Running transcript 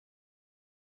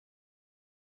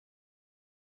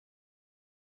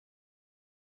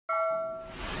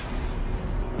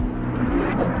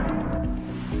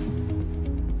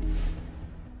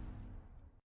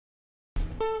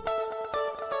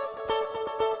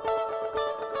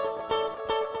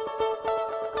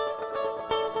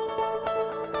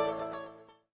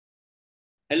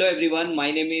hello everyone.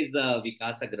 My name is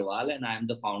Vikas Agrawal, and I am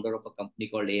the founder of a company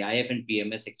called AIF and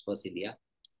PMS Experts India.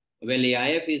 Well,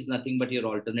 AIF is nothing but your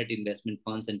alternate investment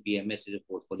funds, and PMS is a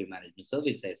portfolio management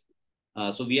services.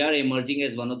 So we are emerging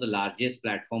as one of the largest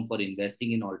platform for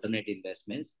investing in alternate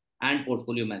investments and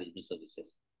portfolio management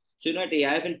services. So at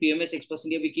AIF and PMS Experts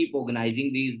India, we keep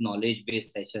organizing these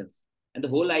knowledge-based sessions, and the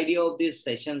whole idea of these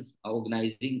sessions,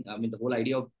 the whole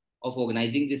idea of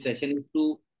organizing this session is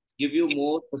to give you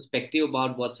more perspective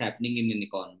about what's happening in an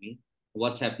economy,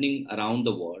 what's happening around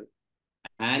the world,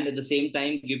 and at the same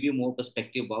time give you more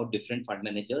perspective about different fund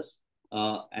managers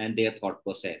and their thought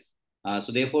process.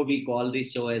 So therefore, we call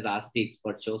this show as Ask the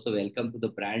Expert Show. So welcome to the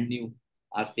brand new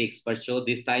Ask the Expert Show.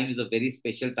 This time is a very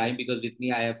special time because with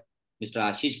me I have Mr.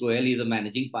 Ashish Goel. He's a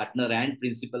managing partner and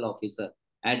principal officer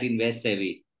at Invest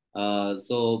Savvy. It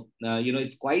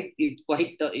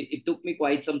took me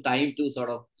quite some time to sort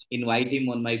of invite him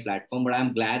on my platform, but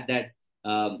I'm glad that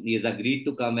he has agreed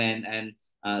to come and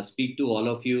speak to all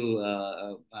of you,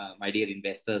 my dear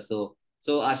investors. So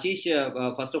Ashish,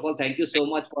 first of all, thank you so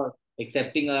much for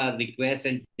accepting our request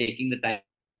and taking the time.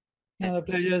 No, the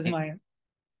pleasure is mine.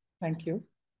 Thank you.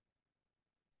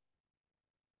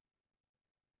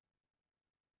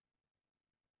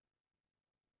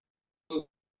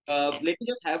 Let me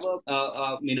just have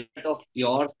a minute of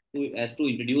yours to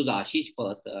introduce Ashish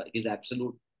first. It is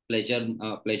absolute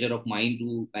pleasure of mine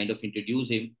to kind of introduce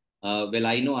him. Well,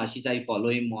 I know Ashish. I follow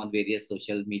him on various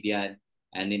social media,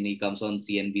 and then he comes on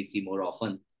CNBC more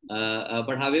often.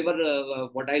 But however,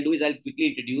 what I'll do is I'll quickly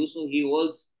introduce. So he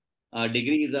holds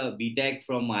degree is a BTech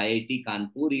from IIT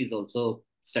Kanpur. He's also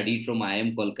studied from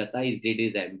IIM Kolkata. He did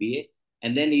his MBA,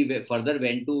 and then he further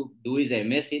went to do his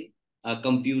MS in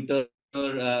computational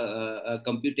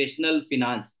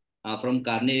finance from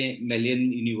Carnegie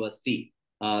Mellon University.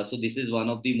 So this is one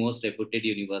of the most reputed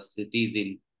universities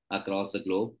in across the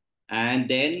globe. And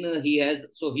then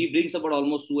he brings about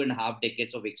almost 2.5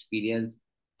 decades of experience,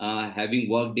 having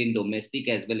worked in domestic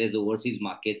as well as overseas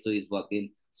markets. So he's worked in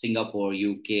Singapore,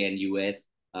 UK, and US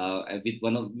with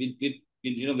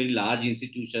very large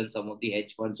institutions. Some of the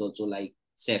hedge funds also like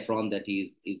Saffron that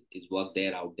he's worked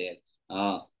there out there.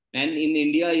 And in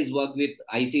India, he's worked with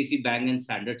ICICI Bank and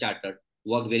Standard Chartered,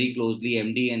 worked very closely,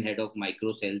 MD and head of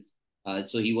micro sales.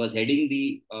 So he was heading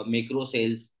the macro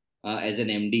sales as an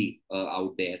MD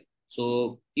out there.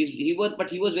 So he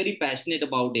was very passionate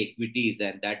about equities,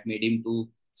 and that made him to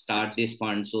start this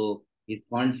fund. So his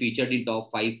fund featured in top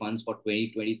 5 funds for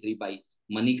 2023 by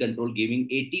Money Control, giving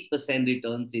 80%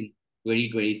 returns in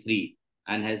 2023,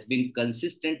 and has been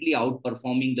consistently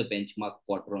outperforming the benchmark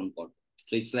quarter on quarter.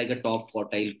 So it's like a top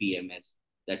quartile PMS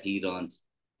that he runs.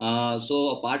 So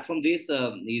apart from this,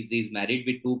 he's married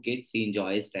with 2 kids. He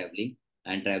enjoys traveling,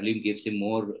 and traveling gives him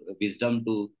more wisdom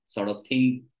to sort of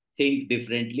think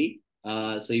differently.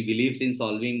 So he believes in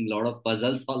solving a lot of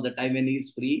puzzles all the time when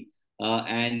he's free,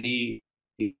 and he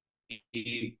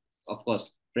of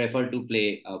course prefer to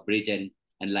play bridge and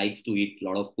likes to eat a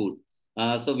lot of food.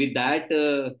 So with that,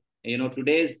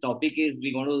 today's topic is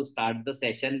we're going to start the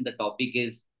session. The topic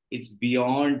is it's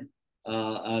beyond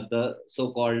the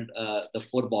so-called the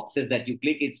 4 boxes that you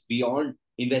click. It's beyond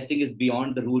investing is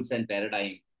beyond the rules and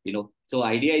paradigm. So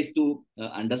idea is to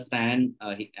understand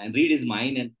and read his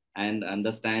mind and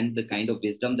understand the kind of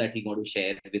wisdom that he going to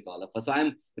share with all of us. So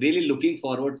I'm really looking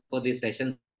forward for this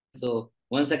session. So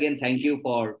once again, thank you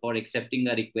for accepting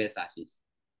the request, Ashish.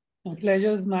 The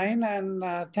pleasure is mine, and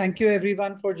thank you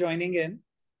everyone for joining in.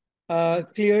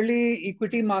 Clearly,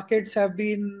 equity markets have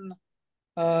been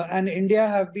and India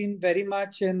have been very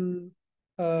much in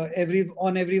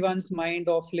on everyone's mind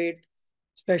of late,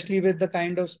 especially with the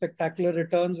kind of spectacular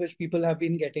returns which people have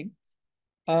been getting.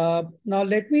 Now,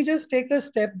 let me just take a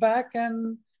step back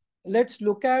and let's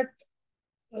look at,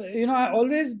 I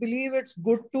always believe it's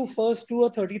good to first do a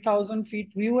 30,000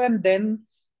 feet view and then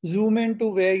zoom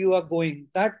into where you are going.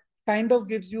 That kind of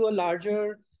gives you a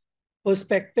larger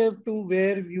perspective to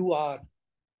where you are.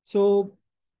 So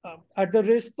at the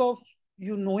risk of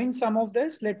you knowing some of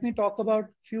this, let me talk about a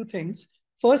few things.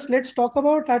 First, let's talk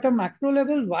about at a macro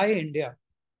level, why India?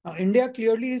 India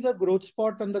clearly is a growth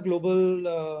spot on the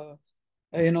global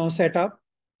setup.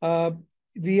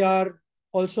 We are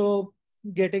also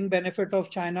getting benefit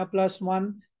of China plus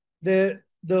one. The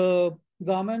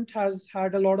government has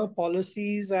had a lot of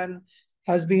policies and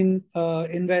has been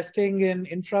investing in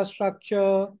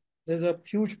infrastructure. There's a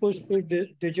huge push for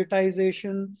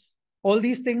digitization. All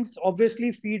these things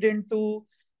obviously feed into,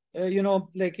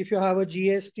 like if you have a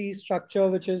GST structure,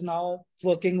 which is now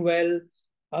working well.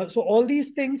 So all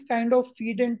these things kind of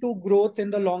feed into growth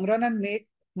in the long run and make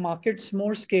markets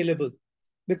more scalable.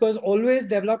 because always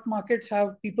developed markets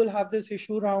people have this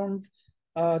issue around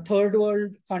third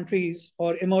world countries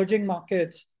or emerging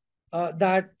markets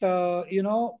that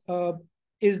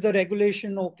is the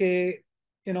regulation okay,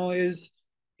 is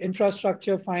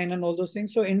infrastructure fine and all those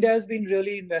things. So India has been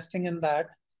really investing in that.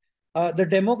 The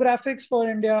demographics for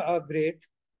India are great.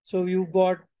 So you've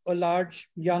got a large,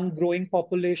 young, growing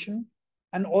population.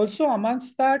 And also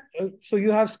amongst that, so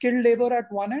you have skilled labor at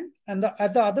one end, and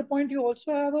at the other point, you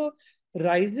also have a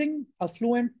rising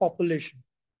affluent population.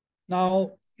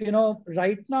 Now,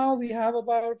 right now we have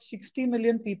about 60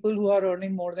 million people who are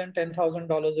earning more than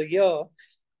 $10,000 a year.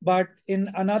 But in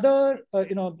another,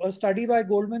 a study by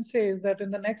Goldman says that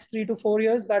in the next 3 to 4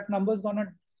 years, that number is going to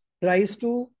rise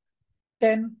to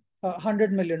 10,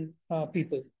 100 million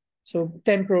people. So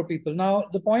 10 crore people. Now,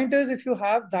 the point is, if you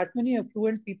have that many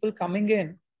affluent people coming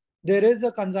in, there is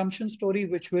a consumption story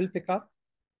which will pick up.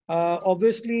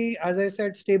 Obviously, as I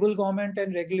said, stable government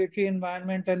and regulatory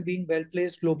environment and being well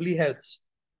placed globally helps.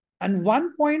 And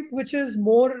one point which is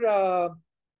more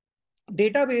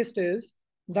data-based is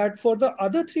that for the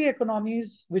other three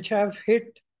economies which have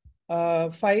hit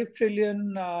 5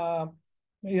 trillion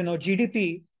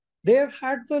GDP, they have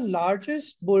had the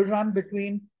largest bull run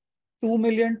between 2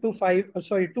 trillion to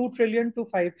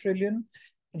 5 trillion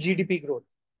GDP growth.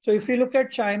 So if you look at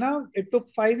China, it took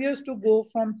 5 years to go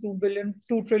from 2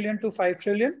 trillion to 5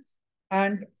 trillion.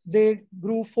 And they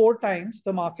grew 4 times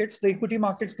the markets. The equity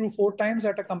markets grew 4 times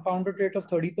at a compounded rate of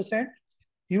 30%.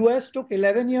 US took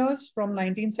 11 years from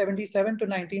 1977 to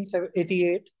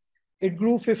 1988. It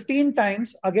grew 15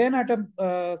 times, again at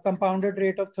a compounded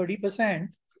rate of 30%.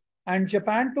 And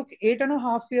Japan took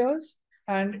 8.5 years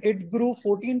and it grew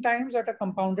 14 times at a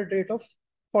compounded rate of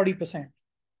 40%.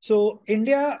 So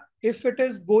India, if it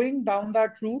is going down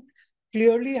that route,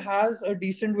 clearly has a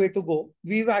decent way to go.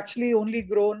 We've actually only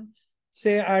grown,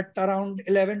 say, at around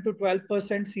 11 to 12%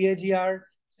 CAGR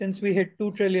since we hit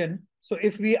 2 trillion. So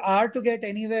if we are to get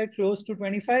anywhere close to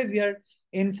 25, we are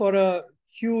in for a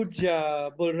huge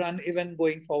bull run even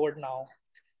going forward now.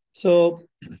 So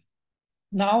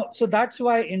that's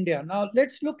why India. Now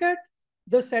let's look at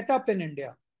the setup in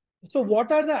India. So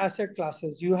what are the asset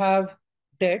classes? You have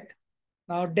debt.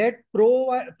 Now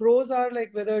pros are like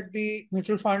whether it be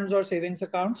mutual funds or savings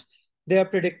accounts, they are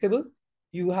predictable.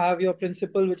 You have your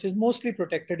principal, which is mostly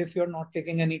protected if you're not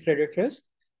taking any credit risk.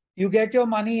 You get your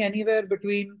money anywhere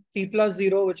between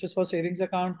T+0, which is for savings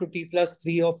account, to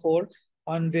T+3 or 4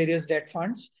 on various debt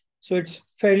funds. So it's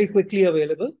fairly quickly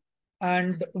available.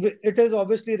 And it is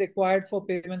obviously required for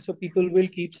payments, so people will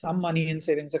keep some money in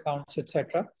savings accounts,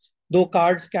 etc. Though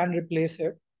cards can replace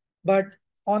it. But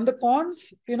on the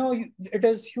cons, it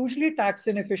is hugely tax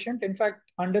inefficient. In fact,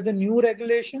 under the new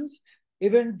regulations,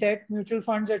 even debt mutual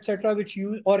funds, etc.,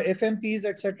 or FMPs,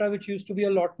 etc., which used to be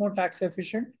a lot more tax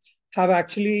efficient, have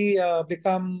actually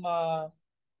become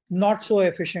not so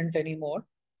efficient anymore,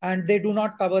 and they do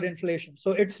not cover inflation.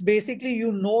 So it's basically, you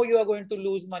are going to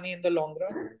lose money in the long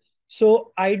run.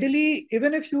 So ideally,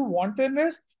 even if you want to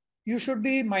invest, you should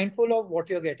be mindful of what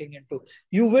you're getting into.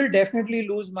 You will definitely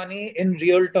lose money in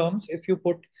real terms if you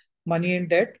put money in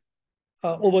debt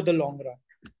over the long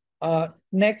run.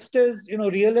 Next is,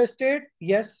 real estate.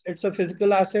 Yes, it's a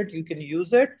physical asset. You can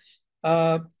use it.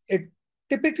 It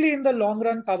typically in the long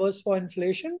run covers for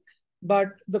inflation. But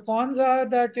the cons are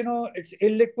that, it's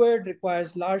illiquid,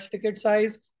 requires large ticket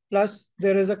size. Plus,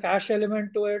 there is a cash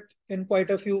element to it in quite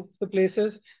a few of the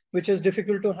places, which is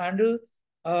difficult to handle.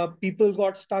 People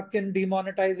got stuck in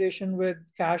demonetization with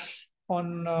cash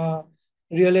on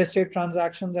real estate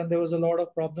transactions, and there was a lot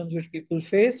of problems which people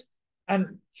face.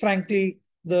 And frankly,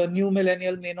 the new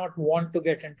millennial may not want to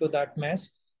get into that mess.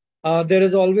 There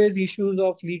is always issues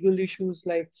of legal issues,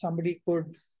 like somebody could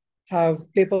have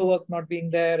paperwork not being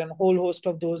there, and a whole host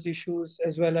of those issues,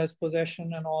 as well as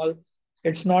possession and all.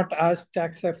 It's not as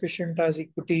tax efficient as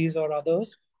equities or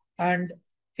others. And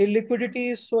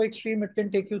illiquidity is so extreme, it can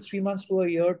take you 3 months to a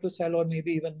year to sell, or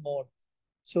maybe even more.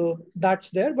 So that's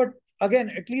there. But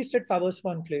again, at least it covers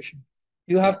for inflation.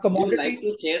 You have commodity. Would you like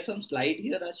to share some slide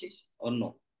here, Ashish, or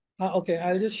no? Okay,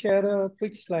 I'll just share a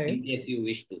quick slide. In case you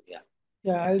wish to, yeah.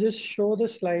 Yeah, I'll just show the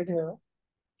slide here.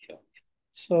 Sure.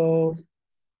 So,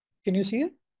 can you see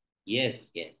it? Yes,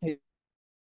 yes.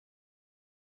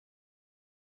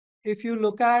 If you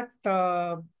look at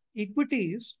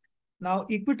equities, now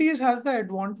equities has the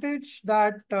advantage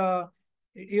that,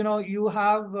 you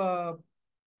have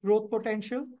growth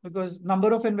potential because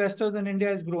number of investors in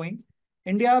India is growing.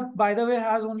 India, by the way,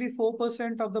 has only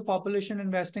 4% of the population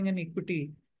investing in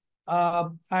equity.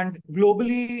 And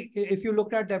globally, if you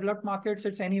look at developed markets,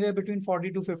 it's anywhere between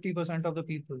 40 to 50% of the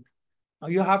people.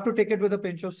 You have to take it with a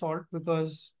pinch of salt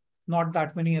because not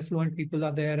that many affluent people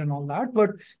are there and all that.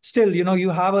 But still, you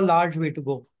have a large way to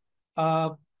go.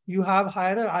 Uh, you have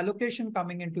higher allocation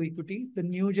coming into equity. The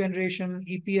new generation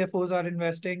EPFOs are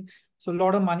investing. So a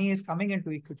lot of money is coming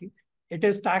into equity. It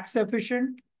is tax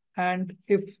efficient. And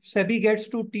if SEBI gets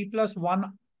to T plus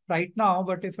one right now,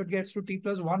 but if it gets to T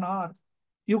plus 1 hour,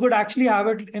 you could actually have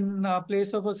it in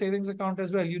place of a savings account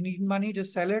as well. You need money,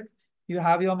 just sell it. You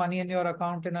have your money in your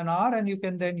account in an hour and you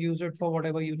can then use it for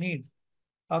whatever you need.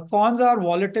 Cons are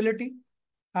volatility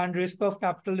and risk of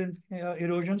capital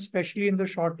erosion, especially in the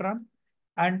short run,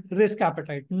 and risk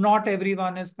appetite. Not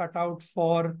everyone is cut out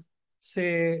for,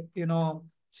 say,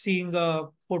 seeing a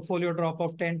portfolio drop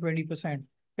of 10-20%.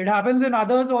 It happens in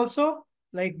others also,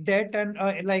 like debt and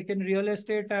like in real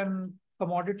estate and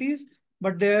commodities.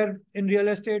 But there in real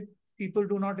estate, people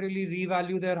do not really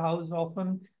revalue their house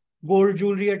often. Gold,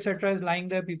 jewelry, etc. is lying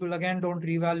there. People again don't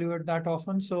revalue it that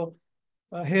often. So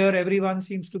here, everyone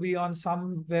seems to be on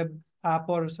some web app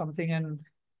or something and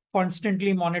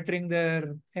constantly monitoring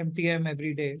their MTM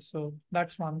every day. So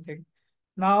that's one thing.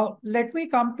 Now, let me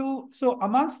come to, so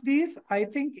amongst these, I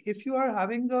think if you are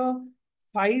having a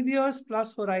 5 years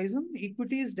plus horizon,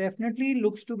 equities definitely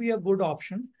looks to be a good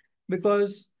option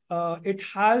because it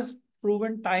has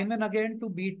proven time and again to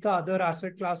beat the other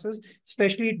asset classes,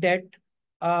 especially debt,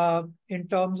 in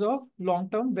terms of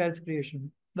long-term wealth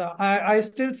creation. I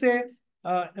still say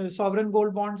sovereign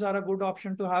gold bonds are a good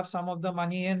option to have some of the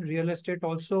money in. Real estate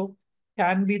also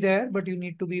can be there, but you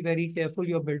need to be very careful.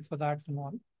 You're built for that and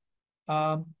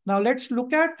all. Now let's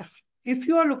look at, if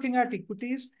you are looking at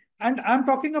equities, and I'm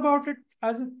talking about it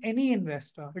as any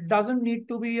investor. It doesn't need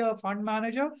to be a fund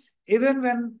manager. Even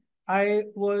when I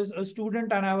was a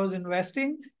student and I was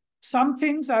investing, some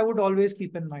things I would always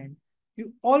keep in mind.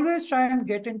 You always try and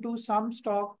get into some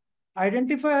stock,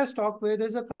 identify a stock where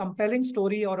there's a compelling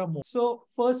story or a move. So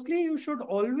firstly, you should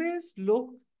always look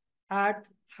at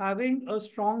having a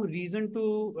strong reason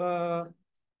to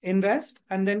invest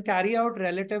and then carry out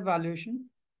relative valuation.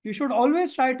 You should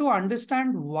always try to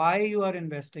understand why you are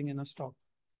investing in a stock.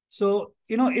 So,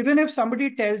 even if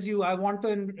somebody tells you, I want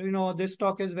to, this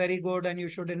stock is very good and you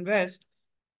should invest,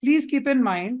 please keep in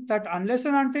mind that unless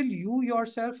and until you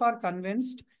yourself are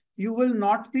convinced, you will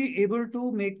not be able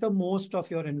to make the most of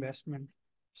your investment.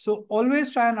 So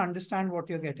always try and understand what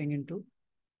you're getting into.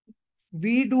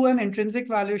 We do an intrinsic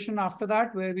valuation after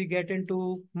that, where we get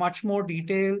into much more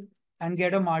detail and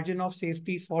get a margin of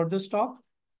safety for the stock.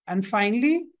 And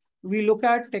finally, we look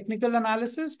at technical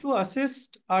analysis to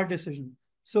assist our decision.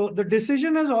 So the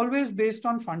decision is always based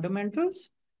on fundamentals,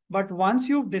 but once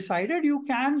you've decided, you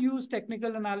can use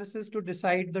technical analysis to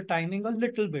decide the timing a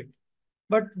little bit.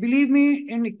 But believe me,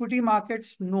 in equity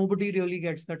markets, nobody really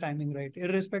gets the timing right,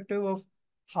 irrespective of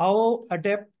how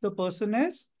adept the person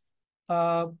is.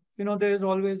 There's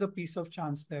always a piece of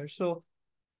chance there. So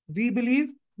we believe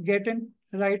get in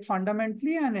right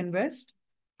fundamentally and invest.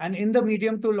 And in the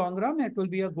medium to long run, it will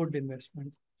be a good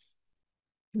investment.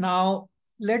 Now,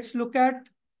 let's look at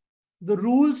the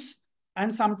rules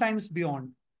and sometimes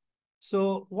beyond.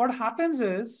 So what happens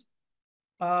is,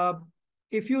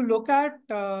 if you look at,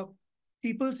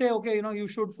 people say, okay, you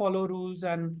should follow rules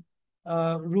and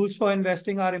rules for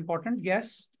investing are important.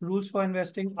 Yes, rules for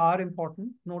investing are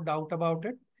important, no doubt about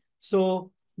it. So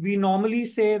we normally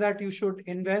say that you should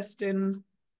invest in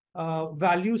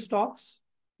value stocks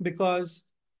because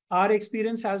our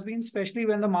experience has been, especially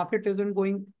when the market isn't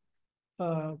going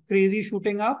crazy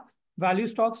shooting up, value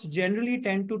stocks generally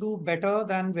tend to do better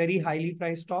than very highly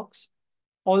priced stocks.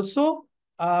 Also,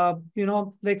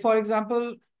 like for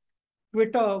example,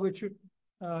 Twitter, which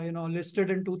listed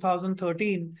in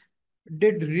 2013,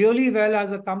 did really well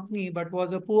as a company, but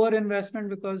was a poor investment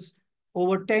because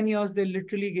over 10 years they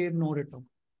literally gave no return.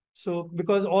 So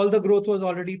because all the growth was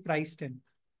already priced in.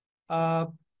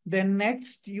 Then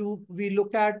next, we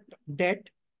look at debt.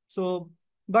 So,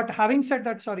 but having said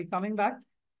that, sorry, coming back,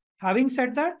 having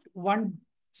said that, one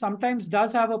sometimes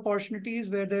does have opportunities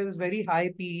where there is very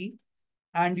high PE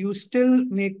and you still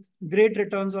make great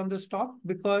returns on the stock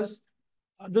because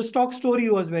the stock story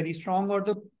was very strong or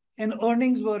and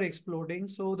earnings were exploding.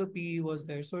 So the PE was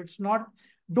there. So it's not,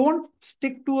 don't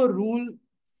stick to a rule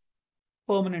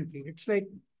permanently. It's like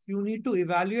you need to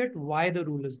evaluate why the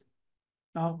rule is there.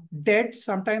 Now, debt,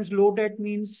 sometimes low debt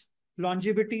means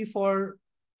longevity for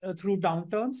through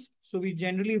downturns. So we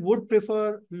generally would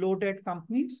prefer low debt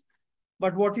companies.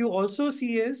 But what you also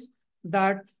see is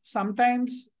that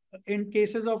sometimes in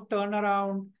cases of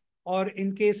turnaround or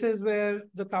in cases where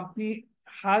the company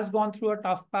has gone through a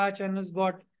tough patch and has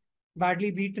got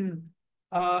badly beaten,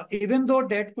 even though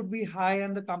debt could be high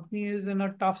and the company is in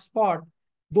a tough spot,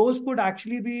 those could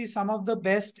actually be some of the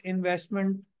best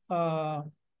investment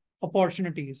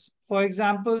opportunities. For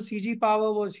example, CG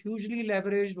Power was hugely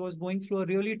leveraged, was going through a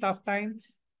really tough time.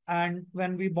 And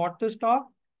when we bought the stock,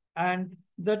 and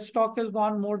that stock has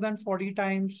gone more than 40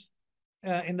 times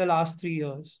in the last 3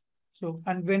 years. So,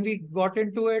 and when we got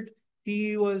into it,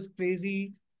 PE was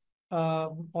crazy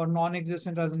or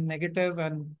non-existent as a negative,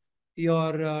 and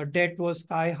your debt was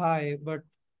sky high, but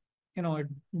it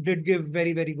did give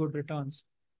very, very good returns.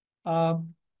 Uh,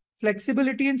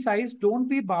 Flexibility in size, don't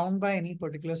be bound by any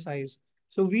particular size.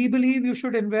 So we believe you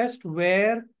should invest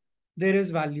where there is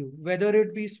value, whether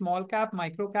it be small cap,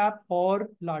 micro cap, or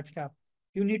large cap.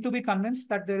 You need to be convinced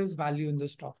that there is value in the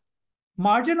stock.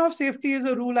 Margin of safety is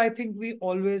a rule I think we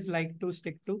always like to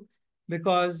stick to,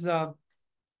 because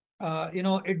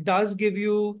it does give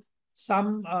you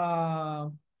some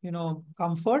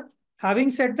comfort. Having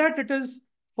said that, it is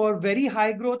for very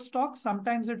high growth stocks,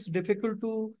 sometimes it's difficult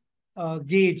to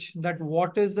gauge that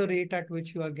what is the rate at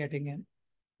which you are getting in.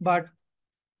 But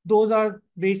those are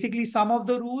basically some of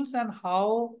the rules and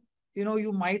how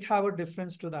you might have a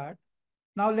difference to that.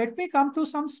 Now let me come to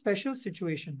some special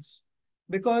situations,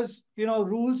 because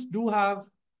rules do have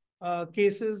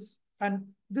cases, and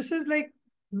this is like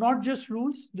not just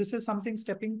rules, this is something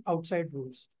stepping outside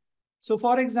rules. So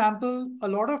for example, a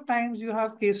lot of times you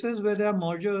have cases where there are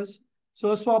mergers,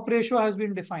 so a swap ratio has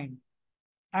been defined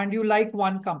and you like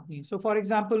one company. So for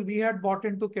example, we had bought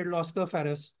into Kirloskar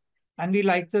Ferris and we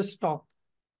liked the stock,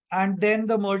 and then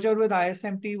the merger with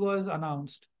ISMT was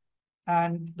announced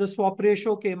and the swap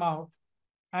ratio came out,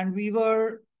 and we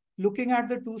were looking at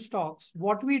the two stocks.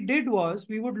 What we did was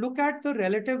we would look at the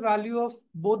relative value of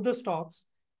both the stocks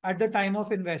at the time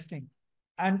of investing.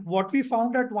 And what we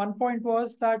found at one point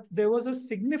was that there was a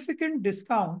significant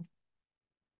discount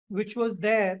which was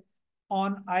there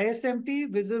on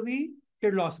ISMT vis-a-vis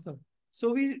Kirloskar.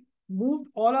 So we moved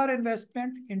all our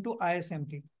investment into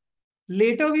ISMT.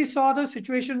 Later, we saw the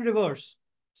situation reverse.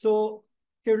 So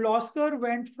Kirloskar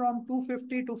went from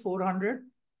 250 to 400,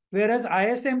 whereas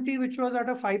ISMT, which was at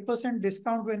a 5%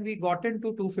 discount when we got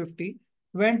into 250,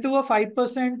 went to a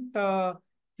 5%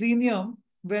 premium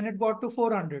when it got to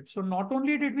 400. So not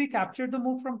only did we capture the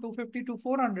move from 250 to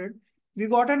 400, we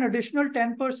got an additional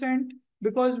 10%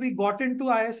 because we got into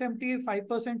ISMT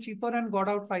 5% cheaper and got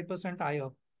out 5% higher.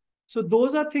 So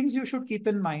those are things you should keep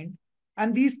in mind.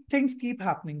 And these things keep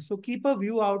happening. So keep a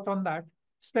view out on that,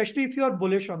 especially if you're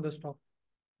bullish on the stock.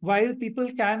 While people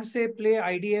can say play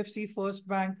IDFC First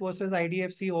Bank versus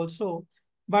IDFC also,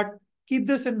 but keep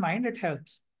this in mind, it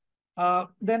helps.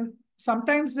 Then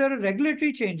sometimes there are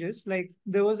regulatory changes, like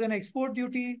there was an export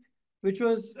duty which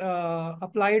was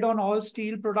applied on all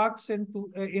steel products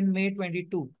in May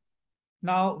 22.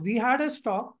 Now, we had a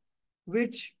stock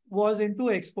which was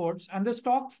into exports, and the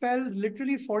stock fell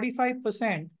literally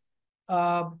 45%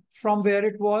 from where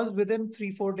it was within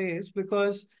 3-4 days,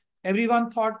 because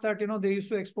everyone thought that they used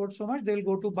to export so much they'll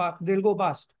go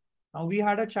bust. Now we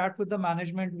had a chat with the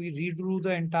management. We redrew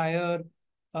the entire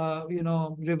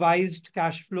revised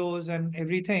cash flows and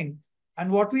everything. And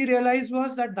what we realized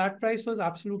was that that price was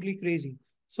absolutely crazy.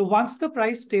 So once the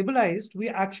price stabilized, we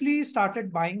actually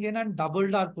started buying in and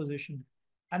doubled our position.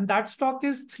 And that stock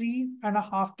is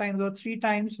 3.5 times or 3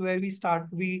 times where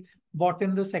we bought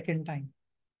in the second time.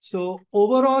 So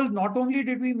overall, not only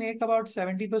did we make about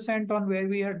 70% on where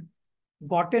we had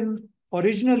gotten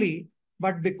originally,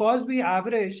 but because we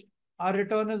averaged, our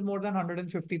return is more than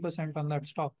 150% on that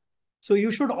stock. So you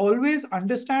should always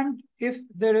understand if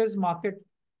there is market,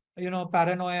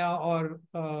 paranoia or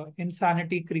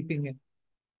insanity creeping in.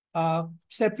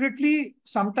 Separately,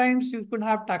 sometimes you can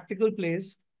have tactical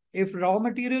plays. If raw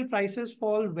material prices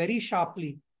fall very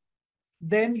sharply,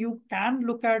 then you can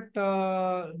look at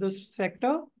the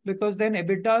sector, because then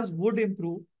EBITDAs would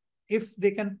improve if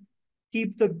they can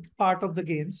keep the part of the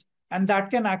gains, and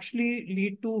that can actually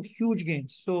lead to huge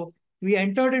gains. So we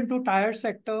entered into tire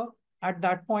sector at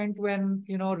that point when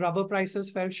rubber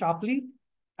prices fell sharply,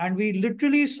 and we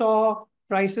literally saw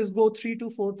prices go 3 to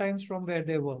 4 times from where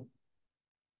they were.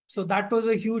 So that was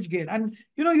a huge gain. And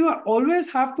you always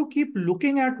have to keep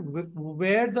looking at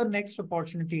where the next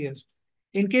opportunity is.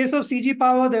 In case of CG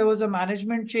Power, there was a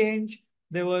management change,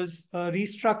 there was a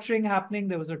restructuring happening,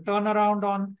 there was a turnaround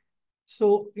on.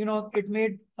 So, it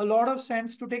made a lot of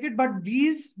sense to take it. But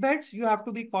these bets, you have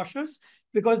to be cautious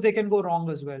because they can go wrong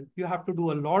as well. You have to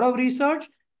do a lot of research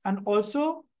and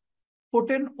also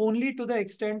put in only to the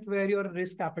extent where your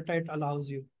risk appetite allows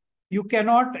you. You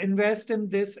cannot invest in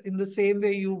this in the same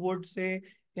way you would say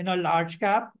in a large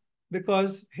cap,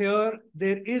 because here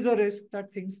there is a risk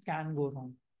that things can go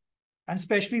wrong. And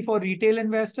especially for retail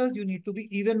investors, you need to be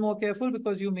even more careful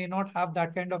because you may not have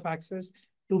that kind of access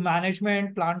to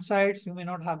management, plant sites. You may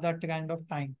not have that kind of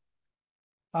time.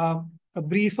 A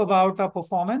brief about our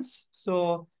performance.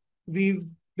 So we've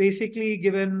basically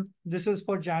given, this is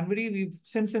for January,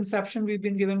 since inception, we've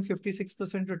been given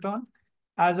 56% return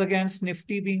as against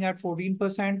Nifty being at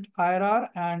 14% IRR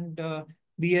and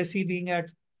BSE being at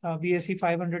BSE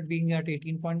 500 being at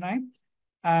 18.9,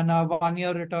 and our 1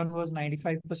 year return was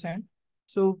 95%.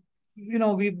 So,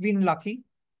 we've been lucky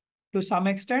to some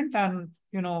extent, and,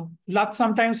 luck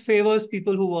sometimes favors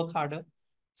people who work harder.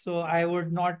 So I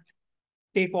would not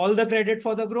take all the credit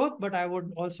for the growth, but I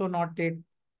would also not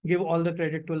give all the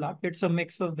credit to luck. It's a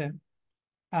mix of them.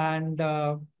 And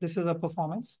this is a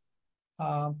performance.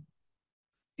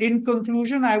 In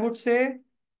conclusion, I would say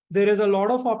there is a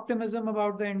lot of optimism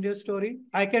about the India story.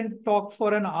 I can talk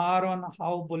for an hour on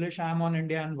how bullish I am on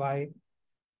India and why.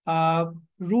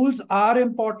 Rules are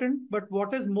important, but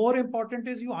what is more important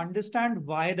is you understand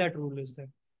why that rule is there.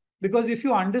 Because if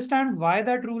you understand why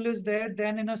that rule is there,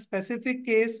 then in a specific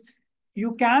case,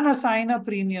 you can assign a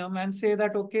premium and say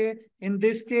that, okay, in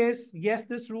this case, yes,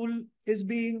 this rule is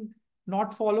being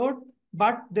not followed,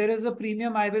 but there is a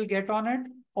premium I will get on it.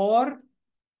 Or,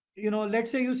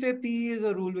 let's say you say PE is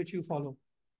a rule which you follow.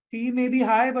 PE may be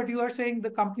high, but you are saying the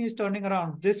company is turning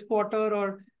around. This quarter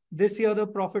or this year, the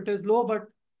profit is low, but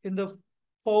in the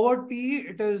forward PE,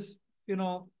 it is,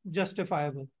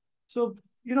 justifiable. So,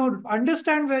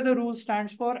 understand where the rule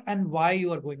stands for and why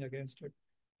you are going against it.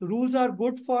 The rules are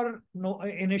good for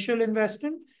initial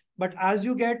investment, but as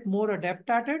you get more adept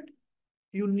at it,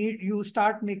 you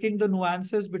start making the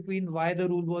nuances between why the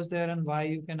rule was there and why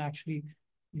you can actually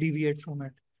deviate from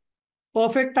it.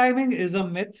 Perfect timing is a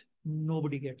myth.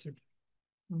 Nobody gets it.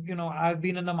 I've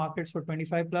been in the markets for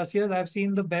 25 plus years. I've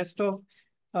seen the best of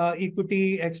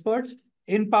equity experts.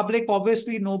 In public,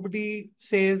 obviously, nobody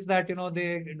says that,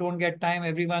 they don't get time.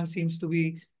 Everyone seems to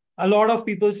be, a lot of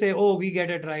people say, oh, we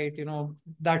get it right.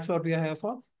 That's what we are here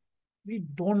for. We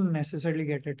don't necessarily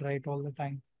get it right all the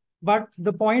time. But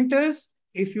the point is,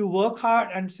 if you work hard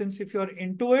and if you're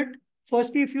into it,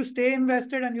 firstly, if you stay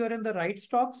invested and you're in the right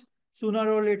stocks,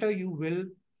 sooner or later, you will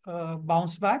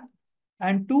bounce back.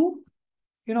 And two,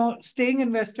 staying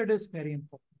invested is very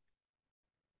important.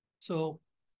 So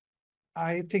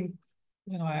I think,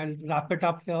 I'll wrap it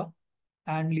up here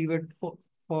and leave it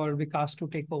for Vikas to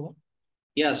take over.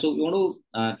 Yeah, so you want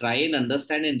to try and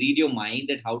understand and read your mind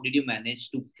that how did you manage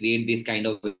to create this kind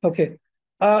of... Okay.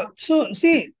 So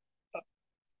see,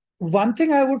 one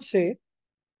thing I would say,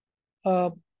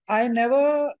 I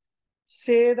never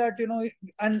say that,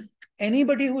 and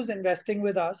anybody who's investing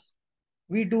with us,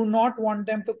 we do not want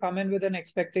them to come in with an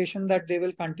expectation that they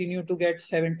will continue to get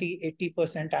 70,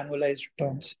 80% annualized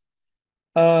returns.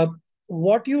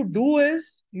 What you do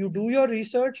is you do your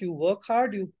research, you work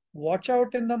hard, you watch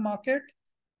out in the market,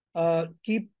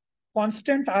 keep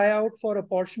constant eye out for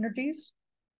opportunities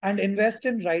and invest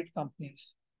in right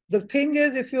companies. The thing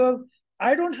is,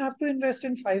 I don't have to invest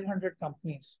in 500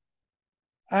 companies.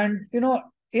 And,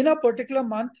 in a particular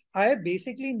month, I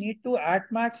basically need to at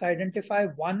max identify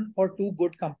 1 or 2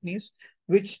 good companies,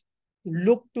 which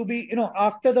look to be,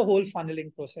 after the whole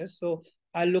funneling process. So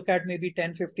I'll look at maybe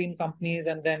 10, 15 companies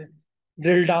and then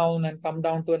drill down and come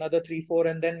down to another 3, 4,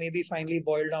 and then maybe finally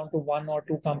boil down to 1 or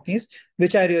 2 companies,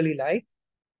 which I really like.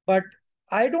 But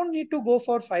I don't need to go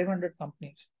for 500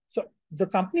 companies. So the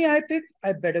company I pick,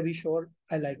 I better be sure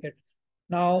I like it.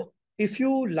 Now, if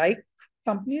you like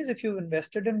companies, if you've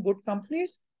invested in good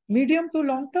companies, medium to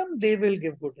long term, they will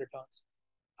give good returns.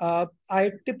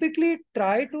 I typically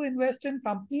try to invest in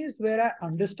companies where I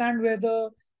understand where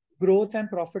the growth and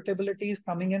profitability is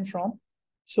coming in from.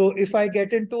 So if I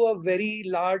get into a very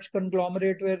large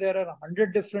conglomerate where there are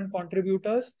 100 different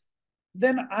contributors,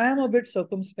 then I am a bit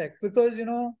circumspect because,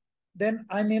 then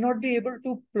I may not be able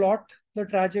to plot the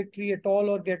trajectory at all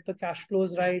or get the cash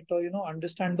flows right or,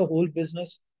 understand the whole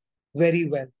business very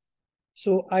well.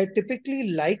 So I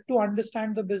typically like to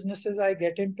understand the businesses I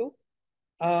get into.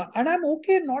 And I'm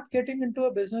okay not getting into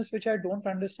a business which I don't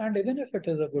understand, even if it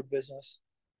is a good business.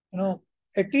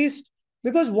 At least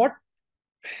because what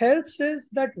helps is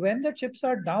that when the chips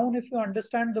are down, if you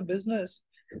understand the business,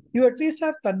 you at least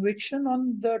have conviction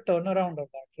on the turnaround of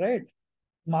that, right?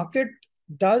 Market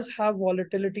does have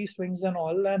volatility swings and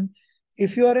all. And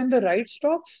if you are in the right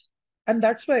stocks, and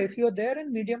that's why if you're there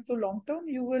in medium to long term,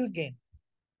 you will gain.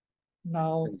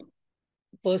 Now,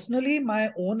 personally,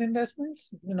 my own investments,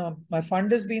 my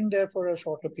fund has been there for a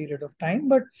shorter period of time,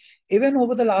 but even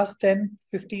over the last 10,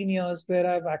 15 years where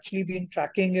I've actually been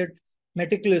tracking it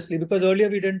meticulously, because earlier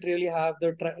we didn't really have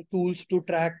the tools to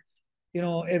track,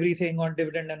 everything on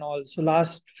dividend and all. So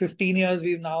last 15 years,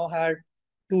 we've now had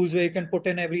tools where you can put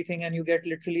in everything and you get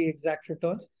literally exact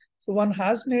returns. So one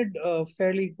has made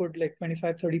fairly good, like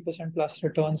 25-30% plus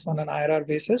returns on an IRR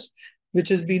basis, which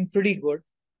has been pretty good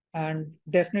and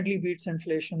definitely beats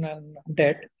inflation and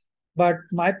debt. But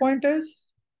my point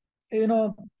is,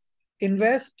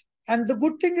 invest. And the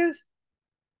good thing is,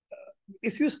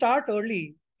 if you start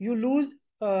early, you lose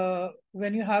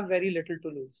when you have very little to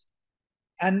lose.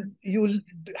 And you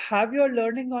have your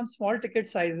learning on small ticket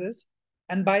sizes.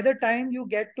 And by the time you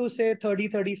get to, say, 30,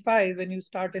 35, when you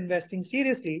start investing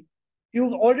seriously,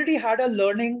 you've already had a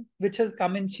learning which has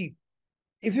come in cheap.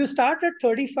 If you start at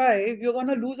 35, you're going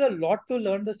to lose a lot to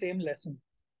learn the same lesson.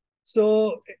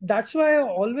 So that's why I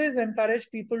always encourage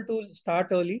people to start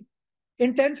early.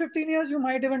 In 10, 15 years, you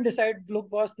might even decide, look,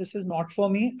 boss, this is not for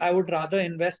me. I would rather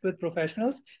invest with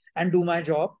professionals and do my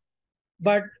job.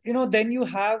 But, then you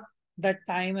have that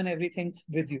time and everything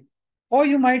with you. Or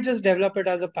you might just develop it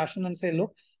as a passion and say,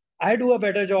 look, I do a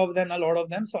better job than a lot of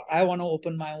them, so I want to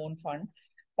open my own fund.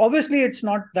 Obviously, it's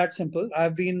not that simple.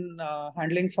 I've been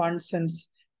handling funds since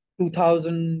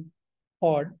 2000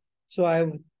 odd. So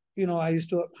I used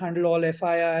to handle all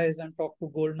FIIs and talk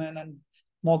to Goldman and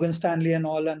Morgan Stanley and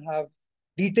all, and have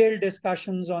detailed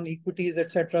discussions on equities,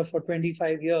 etc., for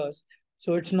 25 years.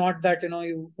 So it's not that,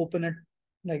 you open it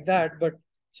like that, but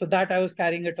so that I was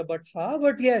carrying it a bit far.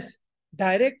 But yes,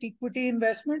 direct equity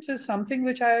investments is something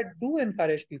which I do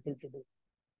encourage people to do.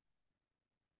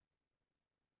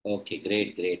 Okay,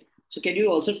 great, great. So can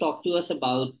you also talk to us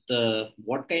about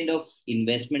what kind of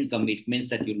investment commitments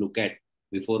that you look at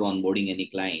before onboarding any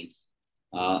clients,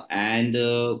 and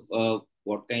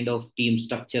what kind of team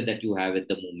structure that you have at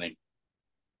the moment?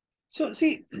 So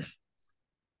see,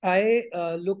 I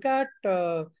look at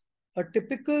a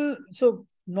typical. So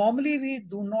normally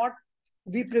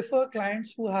we prefer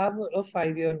clients who have a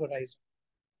 5-year horizon.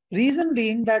 Reason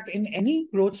being that in any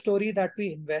growth story that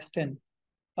we invest in,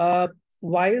 uh,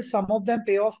 while some of them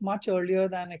pay off much earlier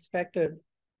than expected,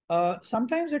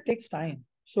 sometimes it takes time.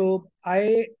 So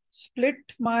I split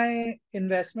my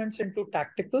investments into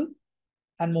tactical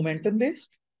and momentum based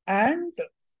and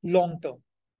long term.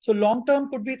 So long term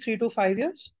could be 3 to 5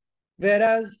 years,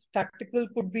 whereas tactical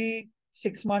could be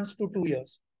 6 months to 2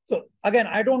 years. So again,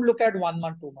 I don't look at 1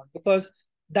 month, 2 months, because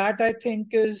that I think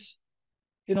is,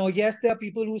 yes, there are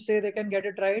people who say they can get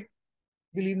it right.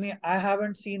 Believe me, I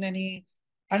haven't seen any.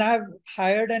 And I've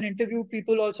hired and interviewed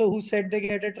people also who said they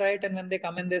get it right. And when they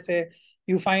come in, they say,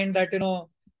 you find that,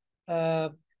 uh,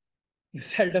 you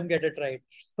seldom get it right.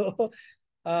 So,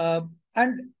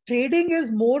 and trading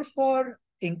is more for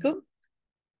income.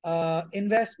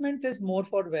 Investment is more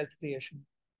for wealth creation.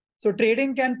 So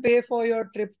trading can pay for your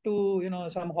trip to,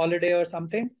 some holiday or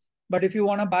something. But if you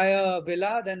want to buy a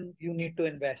villa, then you need to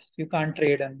invest. You can't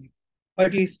trade, and or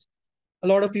at least a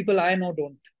lot of people I know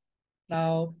don't.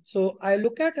 Now, so I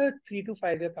look at a 3 to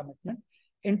 5 year commitment.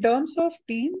 In terms of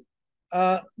team,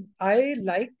 uh, I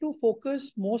like to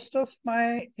focus most of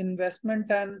my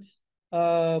investment and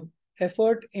uh,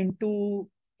 effort into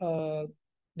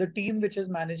the team which is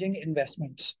managing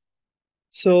investments.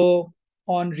 So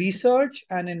on research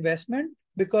and investment,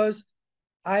 because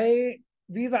I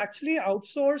we've actually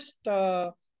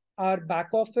outsourced our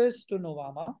back office to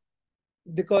Novama,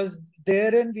 because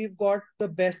therein we've got the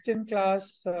best in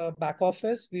class back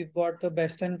office. We've got the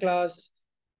best in class,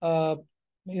 uh,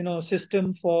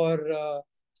 system for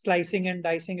slicing and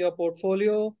dicing your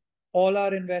portfolio. All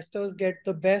our investors get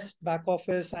the best back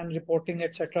office and reporting,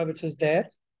 etc., which is there.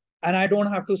 And I don't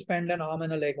have to spend an arm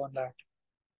and a leg on that.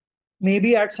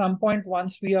 Maybe at some point,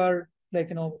 once we are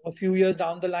like, a few years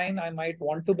down the line, I might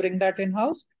want to bring that in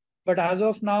house. But as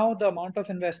of now, the amount of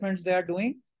investments they are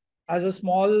doing as a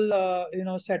small,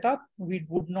 setup, we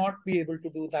would not be able to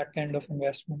do that kind of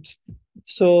investments.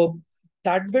 So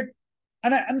that bit,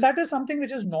 and that is something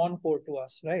which is non-core to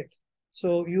us, right?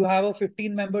 So you have a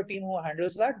 15-member team who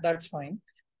handles that, that's fine.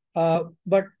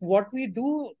 But what we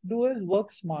do is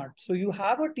work smart. So you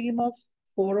have a team of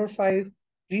 4 or 5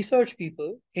 research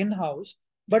people in-house,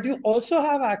 but you also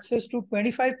have access to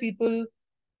 25 people,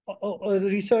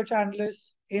 research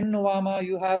analysts in Novama.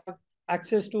 You have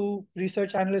access to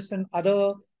research analysts in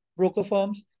other broker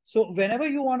firms. So whenever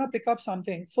you want to pick up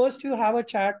something, first you have a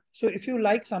chat. So if you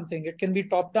like something, it can be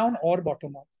top down or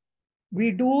bottom up.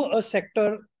 We do a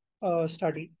sector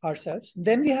study ourselves.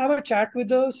 Then we have a chat with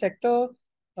the sector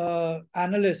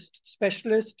analyst,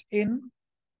 specialist in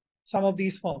some of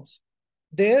these firms.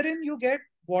 Therein, you get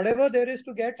whatever there is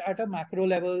to get at a macro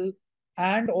level,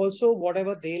 and also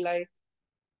whatever they like.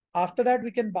 After that,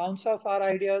 we can bounce off our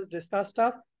ideas, discuss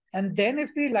stuff. And then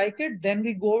if we like it, then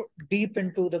we go deep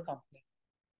into the company.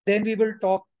 Then we will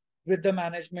talk with the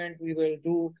management. We will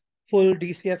do full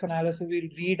DCF analysis. We'll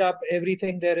read up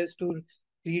everything there is to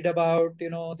read about,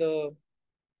 the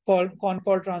con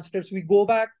call transcripts. We go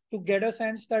back to get a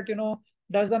sense that,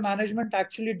 does the management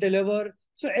actually deliver?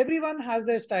 So everyone has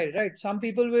their style, right? Some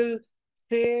people will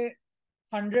say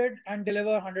 100 and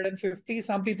deliver 150.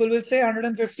 Some people will say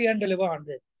 150 and deliver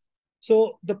 100.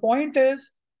 So the point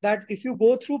is that if you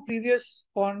go through previous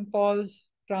con calls,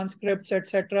 transcripts,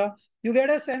 etc., you get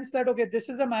a sense that, okay, this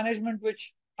is a management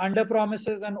which under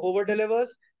promises and over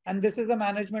delivers, and this is a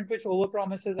management which over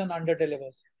promises and under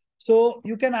delivers. So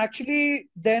you can actually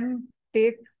then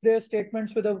take their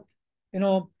statements with a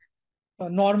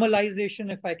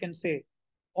normalization, if I can say,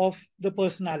 of the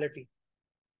personality.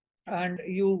 And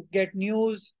you get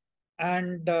news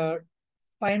and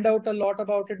find out a lot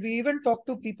about it. We even talk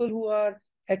to people who are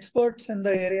experts in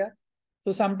the area.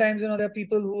 So sometimes, there are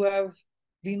people who have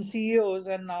been CEOs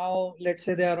and now, let's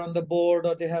say, they are on the board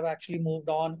or they have actually moved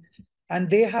on, and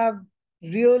they have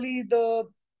really the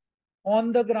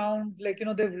on the ground,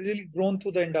 they've really grown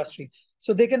through the industry.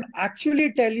 So they can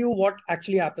actually tell you what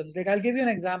actually happens. Like, I'll give you an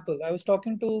example. I was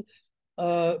talking to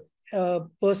a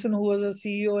person who was a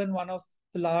CEO in one of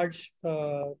the large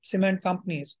cement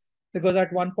companies, because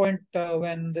at one point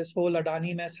when this whole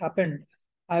Adani mess happened,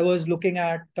 I was looking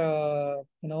at Gujarat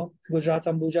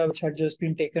Ambuja, which had just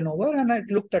been taken over, and it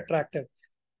looked attractive.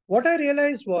 What I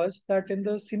realized was that in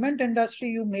the cement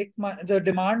industry, the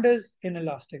demand is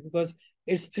inelastic because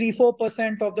it's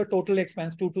 3-4% of the total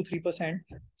expense, 2 to 3%.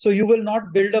 So you will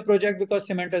not build a project because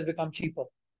cement has become cheaper,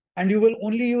 and you will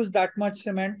only use that much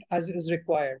cement as is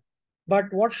required. But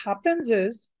what happens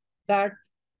is that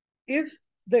if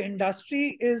the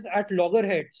industry is at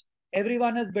loggerheads,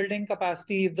 everyone is building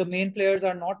capacity. If the main players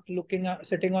are not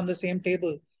sitting on the same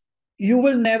table, you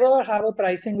will never have a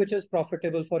pricing which is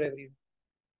profitable for everyone.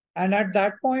 And at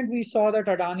that point, we saw that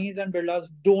Adanis and Birlas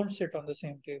don't sit on the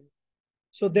same table.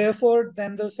 So therefore,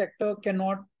 then the sector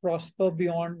cannot prosper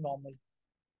beyond normal.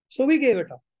 So we gave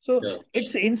it up. So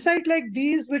it's insight like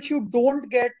these which you don't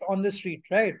get on the street,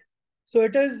 right? So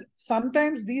it is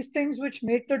sometimes these things which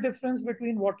make the difference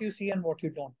between what you see and what you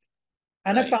don't.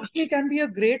 And a company can be a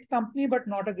great company, but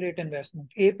not a great investment.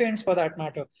 A-Paints, for that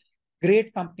matter,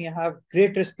 great company. I have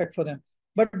great respect for them.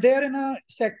 But they're in a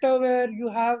sector where you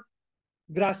have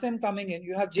Grasim coming in,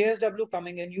 you have JSW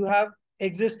coming in, you have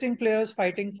existing players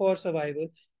fighting for survival,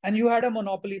 and you had a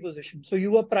monopoly position. So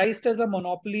you were priced as a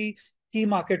monopoly key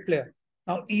market player.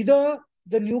 Now, either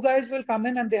the new guys will come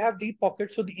in and they have deep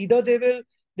pockets, so either they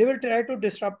will try to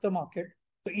disrupt the market.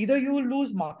 So either you will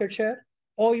lose market share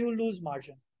or you will lose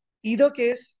margin. Either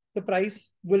case, the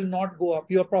price will not go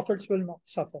up. Your profits will not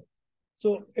suffer.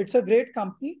 So it's a great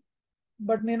company,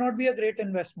 but may not be a great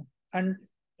investment. And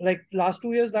like last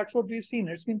 2 years, that's what we've seen.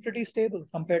 It's been pretty stable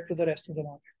compared to the rest of the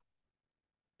market.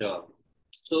 Sure.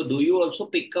 So do you also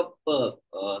pick up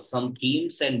some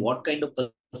themes, and what kind of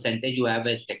percentage you have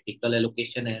as technical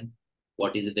allocation, and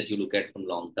what is it that you look at from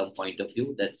long-term point of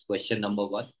view? That's question number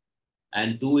one.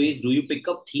 And two is, do you pick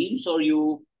up themes, or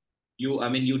you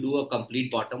do a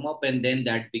complete bottom up and then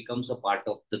that becomes a part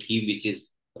of the theme which is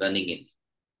running in?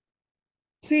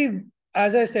 See,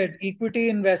 as I said, equity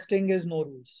investing is no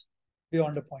rules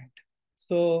beyond a point.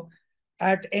 So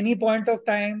at any point of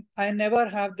time, I never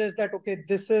have this that, okay,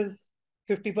 this is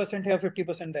 50% here,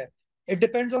 50% there. It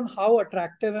depends on how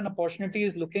attractive an opportunity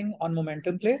is looking on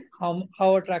momentum play,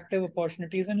 how attractive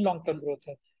opportunities in long-term growth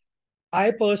are.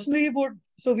 I personally would,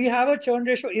 so we have a churn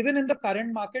ratio, even in the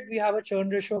current market, we have a churn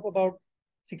ratio of about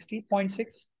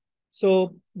 60.6.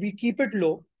 So we keep it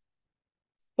low.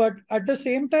 But at the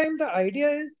same time, the idea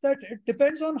is that it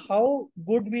depends on how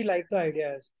good we like the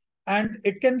idea is. And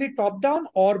it can be top down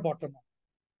or bottom up.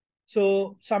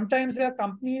 So sometimes there are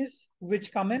companies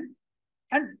which come in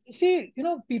and see,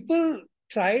 people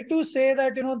try to say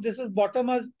that, this is bottom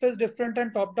up is different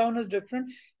and top down is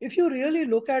different. If you really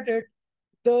look at it,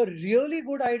 the really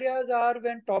good ideas are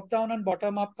when top down and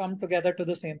bottom up come together to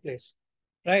the same place,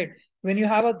 right? When you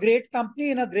have a great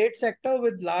company in a great sector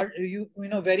with large,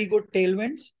 very good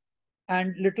tailwinds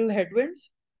and little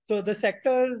headwinds. So the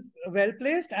sector is well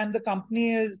placed and the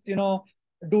company is,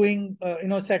 doing,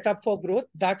 set up for growth.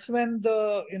 That's when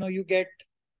you get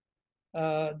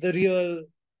the real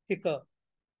kicker.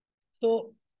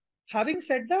 So having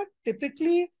said that,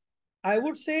 typically, I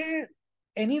would say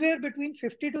anywhere between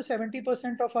 50 to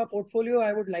 70% of our portfolio,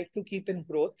 I would like to keep in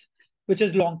growth, which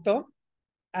is long term.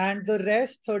 And the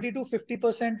rest, 30 to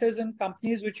 50%, is in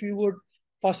companies which we would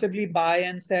possibly buy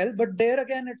and sell. But there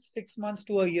again, it's 6 months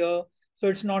to a year. So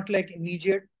it's not like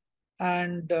immediate.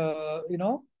 And,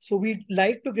 so we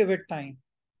like to give it time.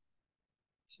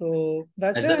 So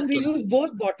that's As there. a And we use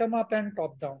both bottom up and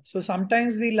top down. So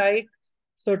sometimes we like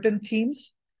certain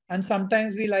themes and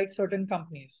sometimes we like certain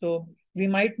companies. So we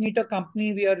might meet a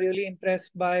company we are really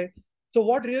impressed by. So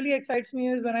what really excites me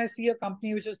is when I see a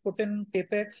company which has put in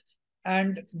capex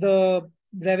and the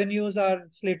revenues are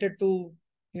slated to,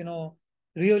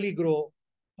 really grow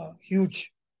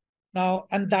huge. Now,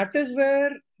 and that is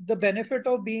where the benefit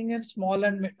of being in small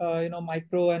and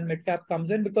micro and mid cap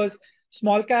comes in, because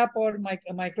small cap or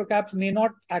micro caps may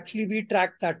not actually be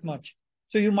tracked that much.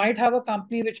 So you might have a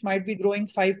company which might be growing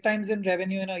 5 times in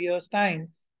revenue in a year's time,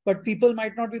 but people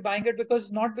might not be buying it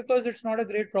because it's not a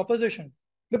great proposition,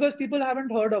 because people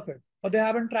haven't heard of it or they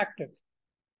haven't tracked it.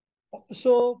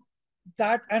 So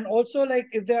that, and also like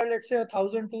if they are, let's say,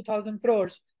 1,000, 2,000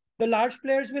 crores, the large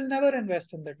players will never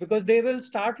invest in that because they will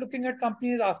start looking at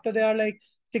companies after they are like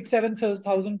 6,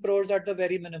 7,000 crores at the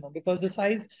very minimum, because the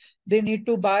size they need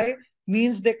to buy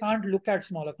means they can't look at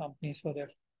smaller companies for their.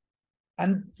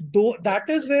 And though that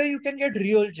is where you can get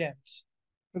real gems,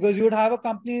 because you would have a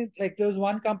company like there's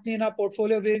one company in our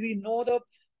portfolio where we know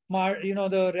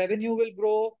the revenue will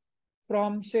grow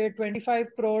from say 25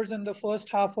 crores in the first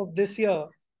half of this year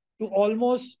to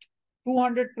almost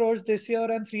 200 crores this year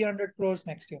and 300 crores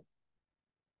next year.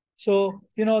 So,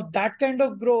 that kind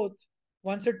of growth,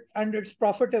 and it's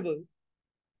profitable.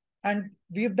 And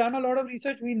we've done a lot of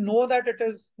research. We know that it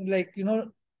is like,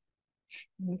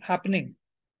 happening.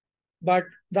 But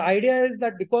the idea is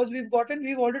that because we've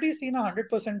already seen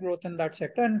 100% growth in that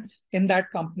sector and in that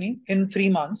company in 3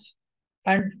 months.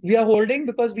 And we are holding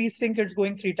because we think it's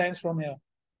going 3 times from here.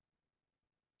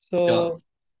 sure.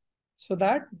 So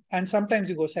that, and sometimes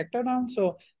you go sector down.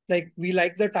 So like we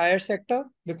like the tire sector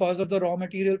because of the raw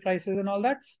material prices and all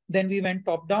that. Then we went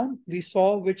top down. We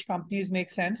saw which companies make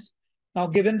sense. Now,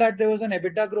 given that there was an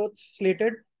EBITDA growth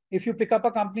slated, if you pick up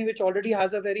a company which already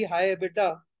has a very high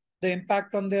EBITDA, the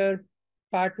impact on their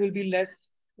PAT will be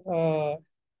less,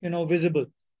 visible.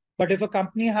 But if a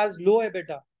company has low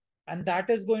EBITDA and that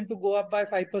is going to go up by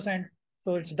 5%,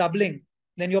 so it's doubling,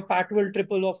 then your PAT will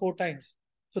triple or 4 times.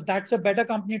 So that's a better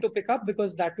company to pick up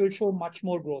because that will show much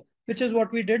more growth, which is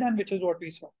what we did and which is what we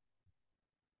saw.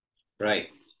 Right.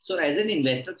 So as an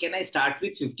investor, can I start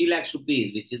with 50 lakhs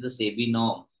rupees, which is the SEBI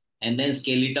norm, and then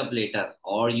scale it up later?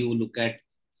 Or you look at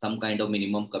some kind of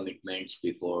minimum commitments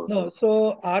before? No,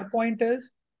 so our point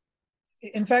is,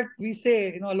 in fact, we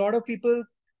say, a lot of people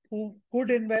who could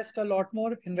invest a lot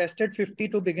more invested 50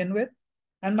 to begin with.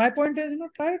 And my point is,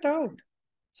 try it out.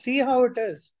 See how it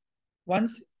is.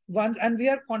 Once, and we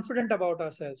are confident about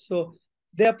ourselves. So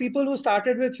there are people who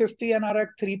started with 50 and are at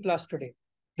 3+ today.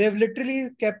 They've literally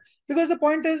kept, because the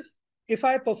point is, if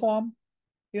I perform,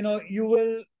 you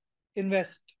will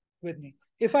invest with me.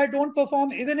 If I don't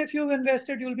perform, even if you've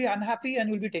invested, you'll be unhappy and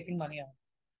you'll be taking money out.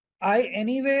 I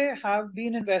anyway have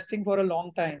been investing for a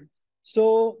long time.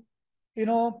 So,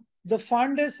 the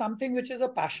fund is something which is a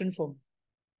passion for me.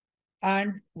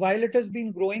 And while it has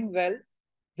been growing well,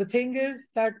 the thing is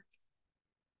that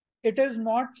it is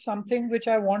not something which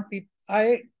I want people.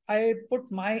 I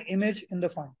put my image in the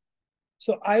fund.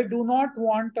 So I do not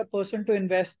want a person to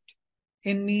invest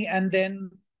in me and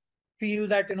then feel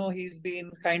that, he's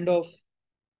been kind of,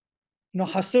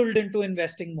 hustled into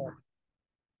investing more.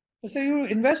 So you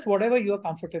invest whatever you are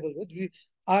comfortable with.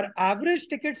 Our average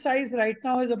ticket size right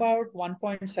now is about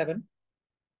 1.7.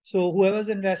 So whoever's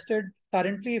invested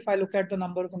currently, if I look at the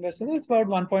number of investors, it's about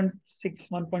 1.6,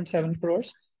 1.7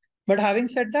 crores. But having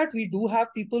said that, we do have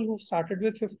people who've started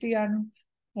with 50 and,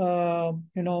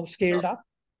 scaled up.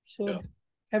 So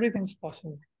everything's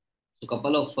possible. So a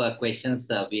couple of questions.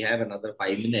 We have another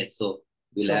 5 minutes, so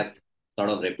we'll have sort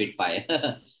of rapid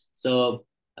fire. So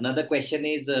another question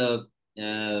is,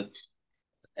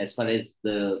 as far as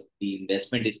the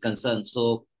investment is concerned.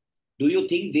 So do you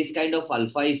think this kind of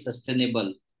alpha is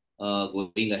sustainable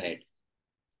going ahead?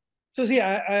 So see,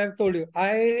 I have told you,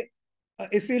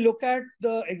 if we look at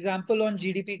the example on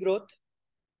GDP growth,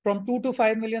 from 2 to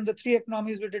 5 million, the three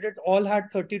economies we did it all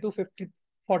had 30 to 50,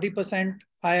 40%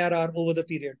 IRR over the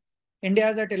period. India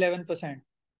is at 11%.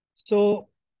 So,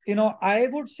 I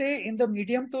would say in the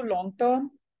medium to long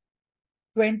term,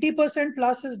 20%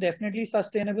 plus is definitely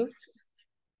sustainable.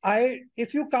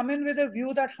 If you come in with a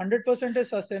view that 100% is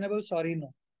sustainable, sorry,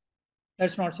 no,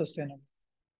 that's not sustainable.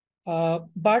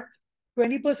 But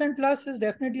 20% plus is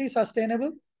definitely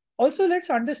sustainable. Also, let's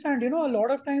understand, a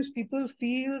lot of times people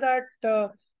feel that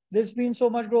there's been so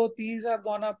much growth, P's have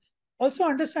gone up. Also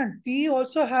understand, P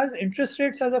also has interest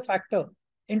rates as a factor.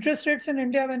 Interest rates in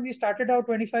India, when we started out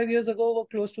 25 years ago, were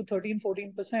close to 13,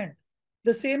 14%.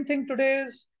 The same thing today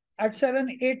is at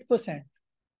 7-8%.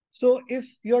 So if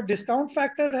your discount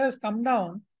factor has come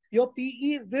down, your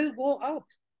PE will go up.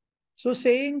 So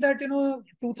saying that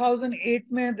 2008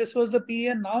 mein this was the PE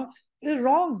and now is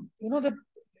wrong.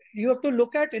 You have to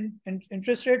look at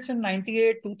interest rates in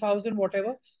 98, 2000,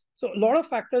 whatever. So a lot of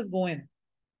factors go in.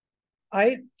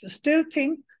 I still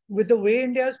think with the way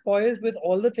India is poised, with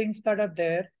all the things that are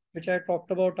there, which I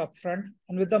talked about upfront,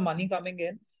 and with the money coming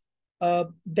in,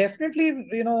 definitely,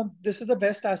 this is the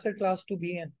best asset class to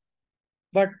be in.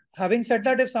 But having said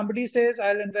that, if somebody says,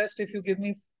 I'll invest if you give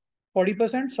me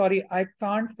 40%, sorry, I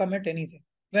can't commit anything.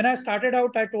 When I started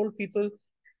out, I told people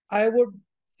I would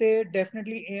say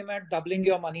definitely aim at doubling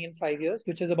your money in 5 years,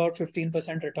 which is about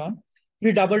 15% return.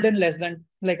 We doubled in less than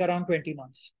like around 20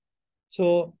 months.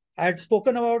 So I had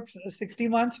spoken about 60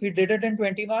 months. We did it in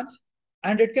 20 months,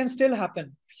 and it can still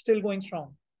happen, still going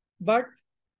strong. But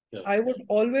I would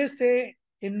always say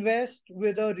invest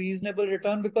with a reasonable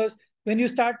return, because when you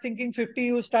start thinking 50,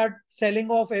 you start selling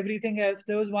off everything else.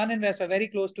 There was one investor very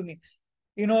close to me,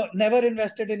 never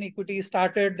invested in equity,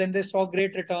 started, then they saw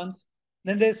great returns.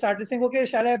 Then they started saying, okay,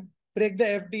 shall I break the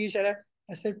FD? Shall I?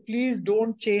 I said, please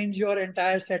don't change your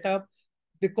entire setup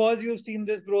because you've seen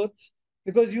this growth,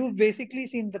 because you've basically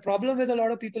seen, the problem with a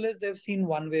lot of people is they've seen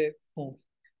one way move.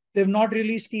 They've not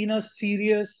really seen a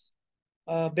serious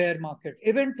bear market.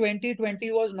 Even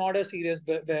 2020 was not a serious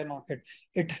bear market.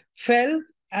 It fell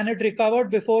and it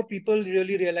recovered before people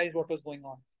really realized what was going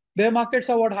on. Bear markets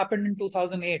are what happened in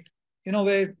 2008,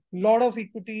 where a lot of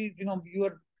equity, you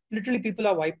are literally, people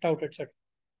are wiped out, etc.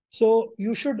 So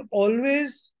you should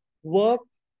always work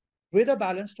with a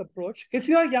balanced approach. If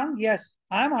you are young, yes,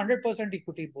 I am 100%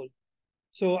 equity bull.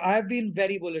 So I have been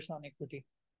very bullish on equity.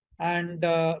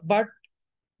 But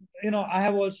I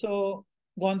have also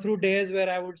gone through days where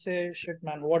I would say, shit,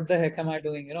 man, what the heck am I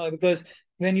doing? Because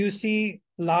when you see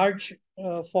large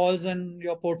falls in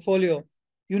your portfolio,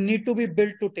 you need to be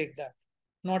built to take that.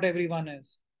 Not everyone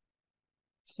is.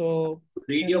 So,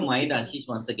 read your mind, Ashish,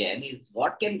 once again, is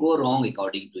what can go wrong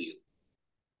according to you?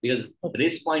 Because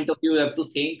risk point of view, you have to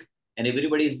think, and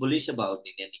everybody is bullish about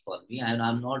Indian economy. And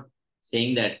I'm not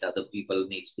saying that other people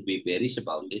needs to be bearish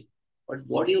about it. But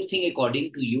what do you think,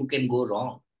 according to you, can go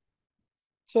wrong?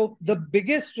 So the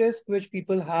biggest risk which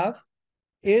people have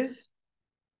is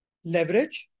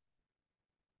leverage.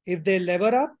 If they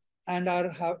lever up and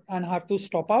have to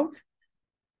stop out,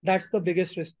 that's the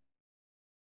biggest risk.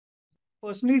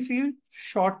 Personally feel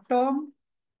short term,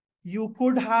 you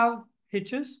could have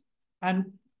hitches, and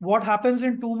what happens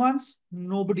in 2 months,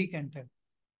 nobody can tell.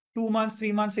 2 months,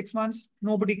 3 months, 6 months,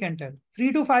 nobody can tell.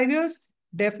 3 to 5 years,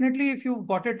 definitely if you've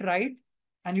got it right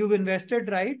and you've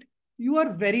invested right, you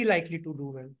are very likely to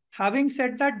do well. Having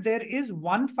said that, there is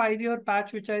one 5-year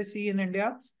patch which I see in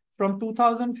India from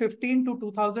 2015 to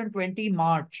 2020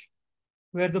 March,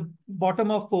 where the bottom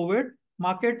of COVID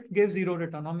market gives zero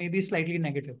return or maybe slightly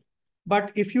negative.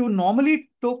 But if you normally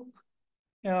took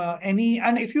and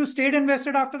if you stayed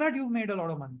invested after that, you've made a lot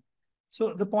of money.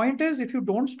 So the point is, if you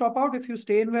don't stop out, if you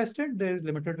stay invested, there is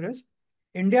limited risk.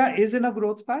 India is in a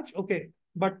growth patch. Okay.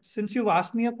 But since you've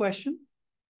asked me a question,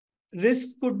 risk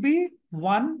could be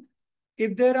one,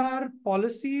 if there are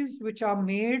policies which are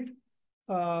made,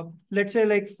 let's say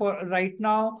like for right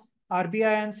now,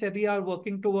 RBI and SEBI are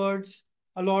working towards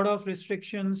a lot of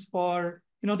restrictions for,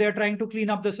 they're trying to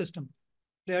clean up the system.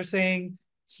 They're saying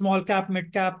small cap,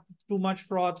 mid cap, too much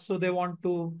fraud. So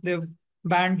they've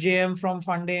banned JM from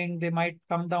funding. They might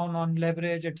come down on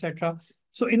leverage, etc.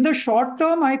 So in the short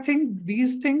term, I think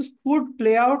these things could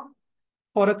play out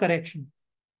for a correction,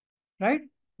 right?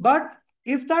 But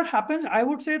if that happens, I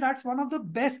would say that's one of the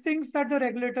best things that the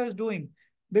regulator is doing,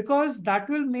 because that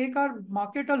will make our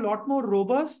market a lot more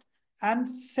robust and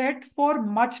set for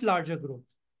much larger growth.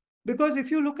 Because if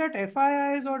you look at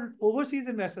FIIs or overseas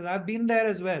investors, I've been there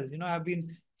as well. I've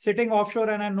been sitting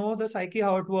offshore and I know the psyche,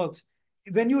 how it works.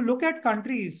 When you look at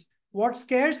countries, what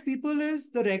scares people is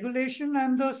the regulation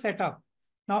and the setup.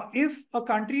 Now, if a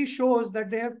country shows that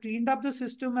they have cleaned up the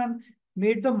system and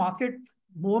made the market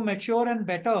more mature and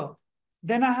better,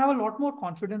 then I have a lot more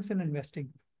confidence in investing.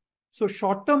 So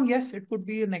short term, yes, it could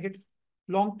be a negative.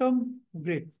 Long term,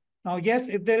 great. Now, yes,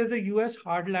 if there is a US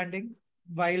hard landing,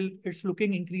 while it's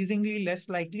looking increasingly less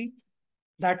likely,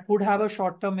 that could have a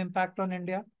short-term impact on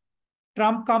India.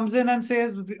 Trump comes in and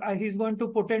says he's going to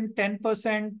put in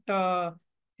 10%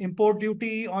 import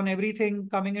duty on everything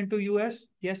coming into US.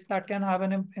 Yes, that can have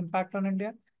an impact on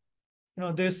India.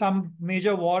 There's some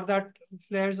major war that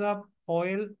flares up,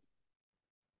 oil.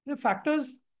 The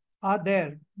factors are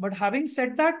there. But having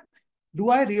said that, do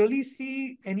I really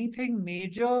see anything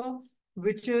major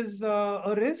which is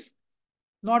a risk?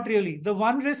 Not really. The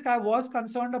one risk I was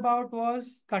concerned about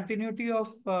was continuity of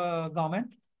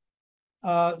government.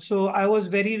 So I was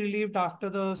very relieved after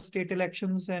the state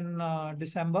elections in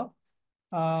December.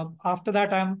 After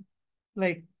that, I'm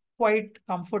like quite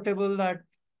comfortable that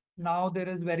now there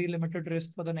is very limited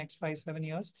risk for the next 5-7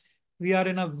 years. We are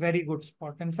in a very good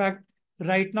spot. In fact,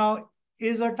 right now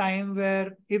is a time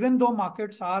where even though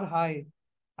markets are high,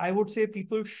 I would say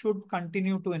people should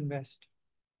continue to invest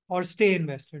or stay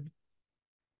invested.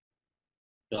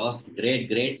 Sure. Great,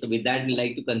 great. So with that, we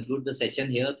like to conclude the session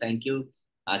here. Thank you,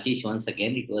 Ashish, once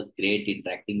again. It was great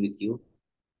interacting with you.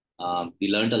 We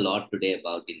learned a lot today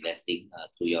about investing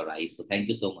through your eyes. So thank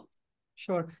you so much.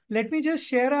 Sure. Let me just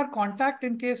share our contact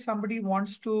in case somebody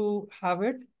wants to have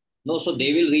it. No, so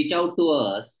they will reach out to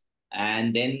us,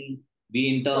 and then we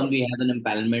in turn we have an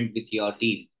empowerment with your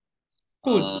team.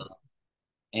 Cool.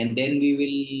 And then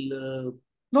we will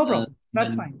No problem.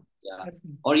 That's fine. yeah. That's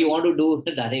fine. Or you want to do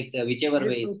direct, whichever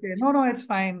It's way. okay. No, it's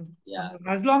fine. Yeah.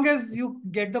 As long as you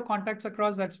get the contacts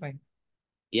across, that's fine.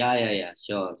 Yeah,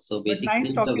 sure. So But basically nice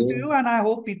the talking to way, you, and I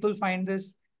hope people find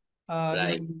this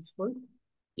right. useful.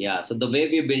 Yeah. So the way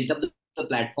we built up the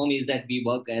platform is that we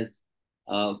work as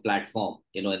a platform,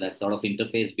 in that sort of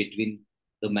interface between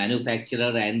the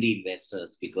manufacturer and the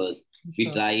investors, because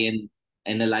we try and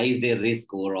analyze their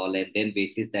risk overall and then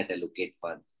basis that allocate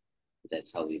funds.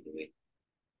 That's how we do it.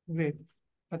 Great.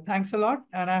 But thanks a lot,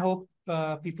 and I hope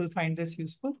people find this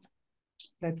useful.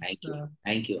 Thank you.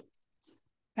 Thank you.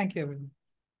 Thank you, everyone.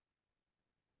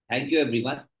 Thank you,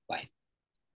 everyone. Bye.